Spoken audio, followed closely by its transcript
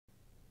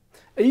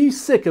Are you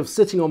sick of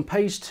sitting on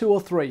page 2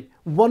 or 3,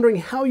 wondering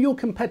how your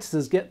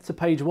competitors get to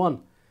page 1?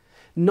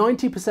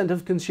 90%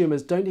 of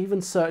consumers don't even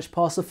search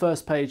past the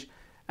first page,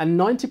 and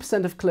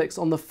 90% of clicks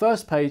on the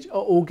first page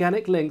are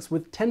organic links,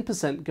 with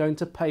 10% going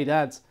to paid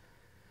ads.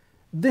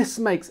 This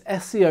makes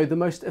SEO the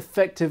most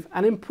effective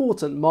and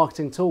important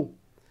marketing tool.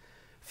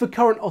 For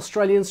current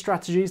Australian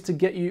strategies to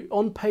get you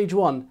on page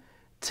 1,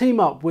 team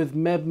up with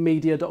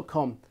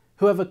mebmedia.com,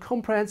 who have a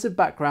comprehensive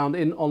background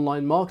in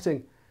online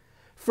marketing.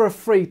 For a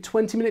free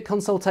 20-minute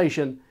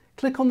consultation,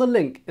 click on the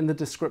link in the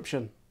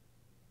description.